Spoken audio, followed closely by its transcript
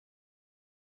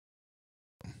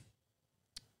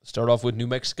Start off with New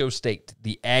Mexico State.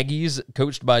 The Aggies,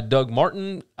 coached by Doug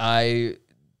Martin. I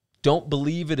don't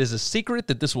believe it is a secret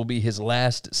that this will be his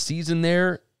last season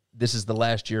there. This is the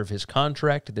last year of his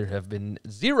contract. There have been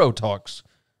zero talks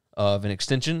of an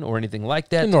extension or anything like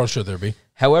that. Nor should there be.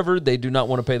 However, they do not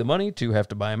want to pay the money to have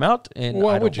to buy him out, and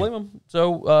I don't blame them.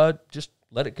 So just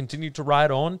let it continue to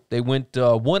ride on. They went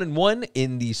 1-1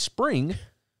 in the spring.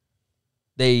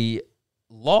 They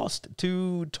lost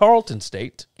to Tarleton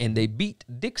State, and they beat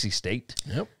Dixie State.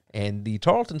 Yep. And the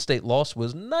Tarleton State loss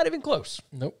was not even close.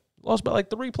 Nope. Lost by like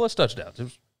 3+ touchdowns. It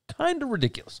was kind of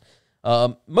ridiculous.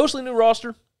 Mostly new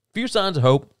roster. Few signs of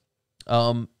hope.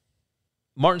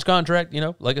 Martin's contract,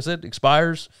 like I said,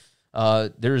 expires.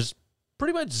 There's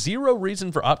pretty much zero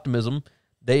reason for optimism.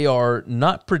 They are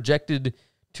not projected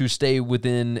to stay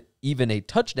within even a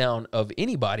touchdown of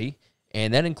anybody,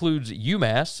 and that includes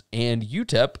UMass and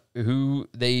UTEP, who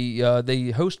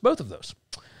they host both of those.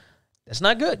 That's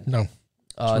not good. No.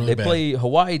 Really they bad. play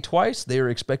Hawaii twice. They are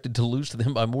expected to lose to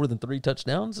them by more than 3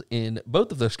 touchdowns in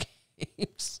both of those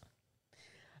games.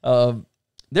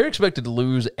 They're expected to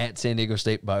lose at San Diego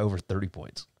State by over 30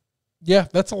 points. Yeah,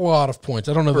 that's a lot of points.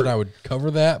 I don't know that I would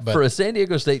cover that, but for a San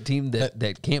Diego State team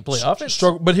that can't play offense.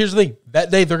 Struggle. But here's the thing: that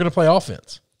day they're going to play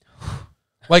offense.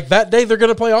 Like that day they're going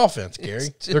to play offense, Gary.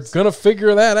 They're going to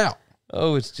figure that out.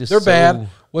 Oh, it's just they're bad.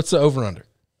 What's the over under?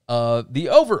 The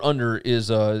over under is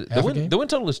the win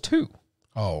total is 2.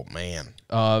 Oh man,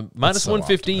 minus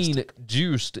 115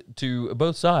 juiced to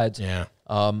both sides. Yeah.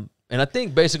 And I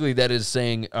think basically that is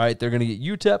saying, all right, they're going to get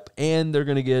UTEP and they're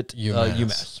going to get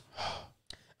UMass.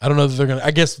 I don't know that they're going to.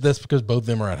 I guess that's because both of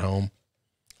them are at home.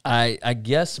 I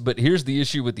guess, but here's the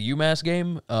issue with the UMass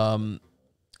game.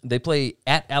 They play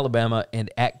at Alabama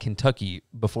and at Kentucky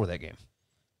before that game.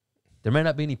 There may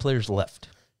not be any players left.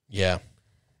 Yeah.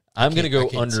 I'm going to go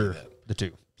under the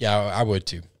 2. Yeah, I would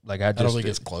too. I don't think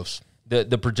it's close.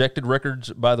 The projected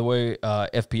records, by the way,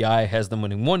 FPI has them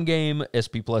winning 1 game.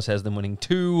 SP Plus has them winning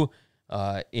 2.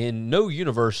 In no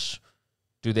universe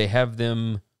do they have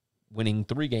them winning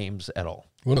 3 games at all.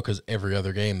 Well, because every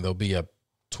other game they'll be a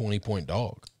 20-point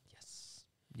dog.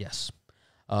 Yes.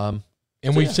 And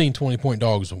we've seen 20-point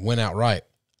dogs win outright,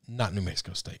 not New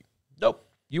Mexico State. Nope.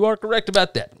 You are correct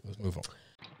about that. Let's move on.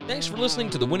 Thanks for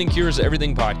listening to the Winning Cures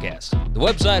Everything podcast. The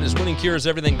website is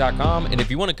winningcureseverything.com, and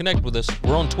if you want to connect with us,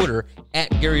 we're on Twitter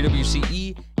at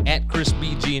GaryWCE, at Chris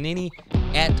B. Giannini,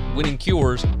 at Winning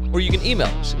Cures, or you can email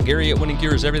us, Gary at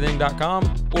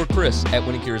winningcureseverything.com or Chris at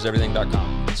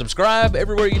winningcureseverything.com. Subscribe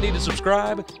everywhere you need to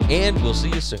subscribe, and we'll see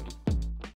you soon.